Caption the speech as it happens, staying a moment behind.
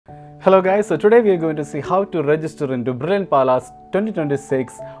Hello guys, so today we are going to see how to register into Brilliant Pala's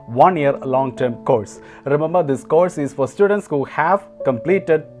 2026 one-year long-term course. Remember, this course is for students who have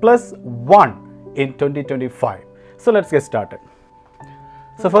completed +1 in 2025. So let's get started.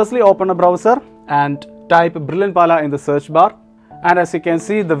 So firstly, open a browser and type Brilliant Pala in the search bar. And as you can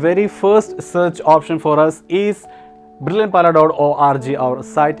see, the very first search option for us is brilliantpala.org, our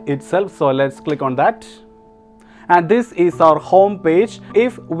site itself. So let's click on that. And this is our home page.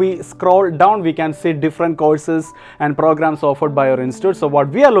 If we scroll down, we can see different courses and programs offered by our institute. So what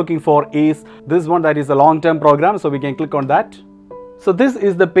we are looking for is this one, that is a long-term program. So we can click on that. So this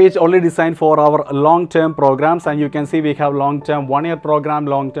is the page only designed for our long-term programs, and you can see we have long-term 1-year program,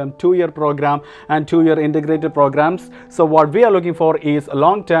 long-term 2-year program, and 2-year integrated programs. So what we are looking for is a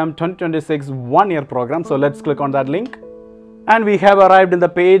long-term 2026 1-year program. So let's click on that link. And we have arrived in the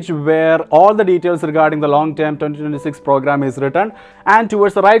page where all the details regarding the long-term 2026 program is written. And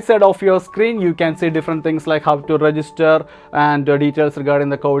towards the right side of your screen, you can see different things like how to register and details regarding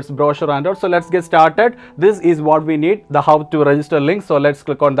the course brochure and all. So let's get started. This is what we need, the how to register link. So let's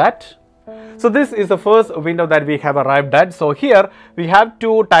click on that. So this is the first window that we have arrived at. So here we have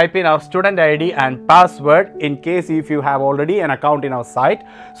to type in our student ID and password in case if you have already an account in our site.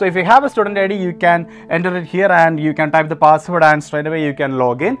 So if you have a student ID, you can enter it here and you can type the password and straight away you can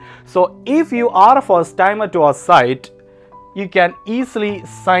log in. So if you are a first timer to our site, you can easily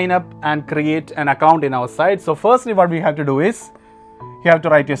sign up and create an account in our site. So firstly, what we have to do is you have to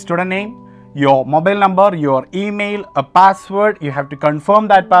write your student name, your mobile number, your email, a password. You have to confirm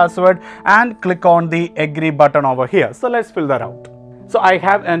that password and click on the agree button over here. So let's fill that out. So I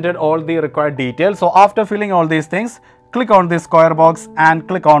have entered all the required details. So after filling all these things, click on this square box and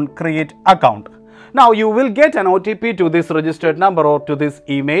click on create account. Now you will get an OTP to this registered number or to this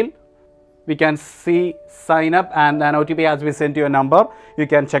email. We can see sign up and an OTP has been sent to your number. You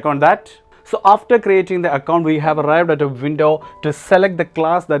can check on that. So after creating the account, we have arrived at a window to select the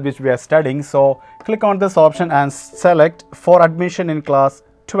class that which we are studying. So click on this option and select for admission in class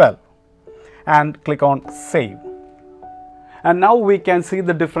 12 and click on save. And now we can see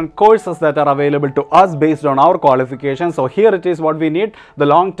the different courses that are available to us based on our qualifications. So here it is what we need, the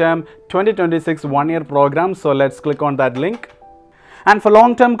long-term 2026 1-year program. So let's click on that link. And for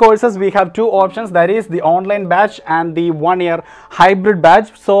long-term courses, we have two options, that is the online batch and the 1-year hybrid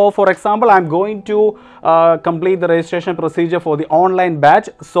batch. So for example, I'm going to complete the registration procedure for the online batch.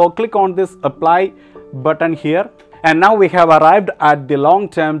 So click on this apply button here. And now we have arrived at the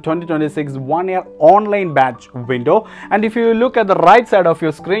long-term 2026 1-year online batch window. And if you look at the right side of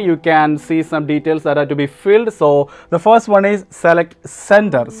your screen, you can see some details that are to be filled. So the first one is select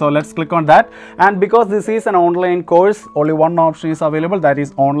center. So let's click on that. And because this is an online course, only one option is available, that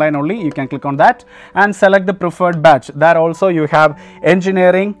is online only. You can click on that and select the preferred batch. There also you have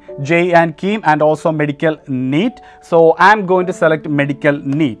engineering, JEE and KEAM, and also medical NEET. So I'm going to select medical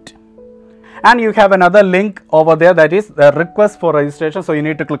NEET. And you have another link over there, that is the request for registration. So you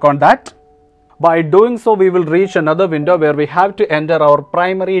need to click on that. By doing so, we will reach another window where we have to enter our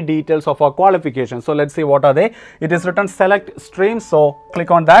primary details of our qualification. So let's see what are they. It is written select stream. So click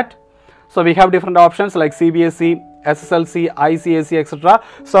on that. So we have different options like CBSE, SSLC, ICSE, etc.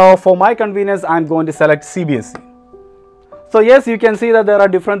 So for my convenience, I'm going to select CBSE. So yes, you can see that there are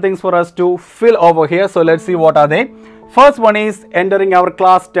different things for us to fill over here. So let's see what are they. First one is entering our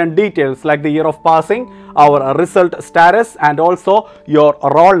class 10 details like the year of passing, our result status, and also your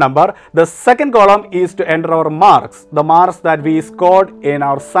roll number. The second column is to enter our marks, the marks that we scored in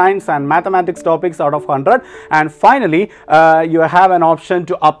our science and mathematics topics out of 100. And finally, you have an option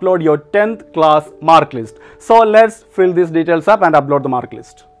to upload your 10th class mark list. So let's fill these details up and upload the mark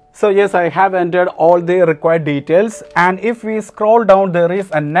list. So yes, I have entered all the required details. And if we scroll down, there is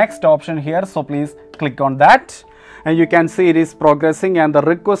a next option here. So please click on that. And you can see it is progressing and the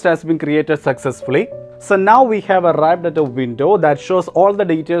request has been created successfully. So now we have arrived at a window that shows all the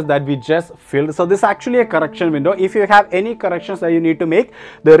details that we just filled. So this is actually a correction window. If you have any corrections that you need to make,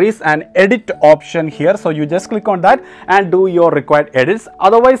 there is an edit option here. So you just click on that and do your required edits.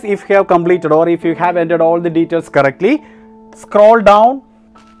 Otherwise, if you have completed or if you have entered all the details correctly, scroll down.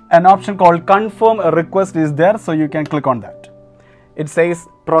 An option called confirm a request is there. So you can click on that. It says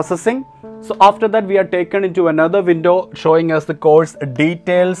processing. So after that, we are taken into another window showing us the course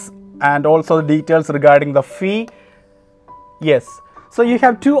details and also the details regarding the fee. Yes. So you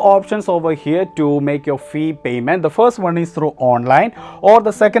have two options over here to make your fee payment. The first one is through online or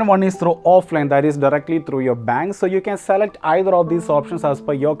the second one is through offline, that is directly through your bank. So you can select either of these options as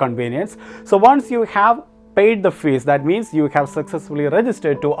per your convenience. So once you have paid the fees, that means you have successfully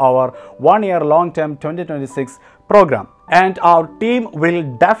registered to our 1-year long-term 2026 program. and our team will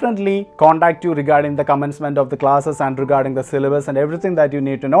definitely contact you regarding the commencement of the classes and regarding the syllabus and everything that you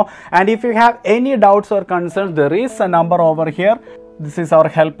need to know. And if you have any doubts or concerns, there is a number over here. This is our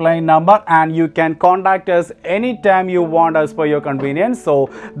helpline number, and you can contact us anytime you want as per your convenience. So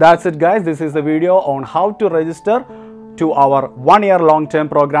that's it, guys. This is the video on how to register to our 1-year long-term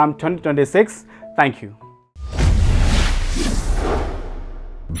program 2026. Thank you.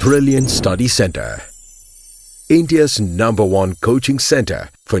 Brilliant Study Center, India's #1 coaching center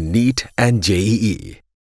for NEET and JEE.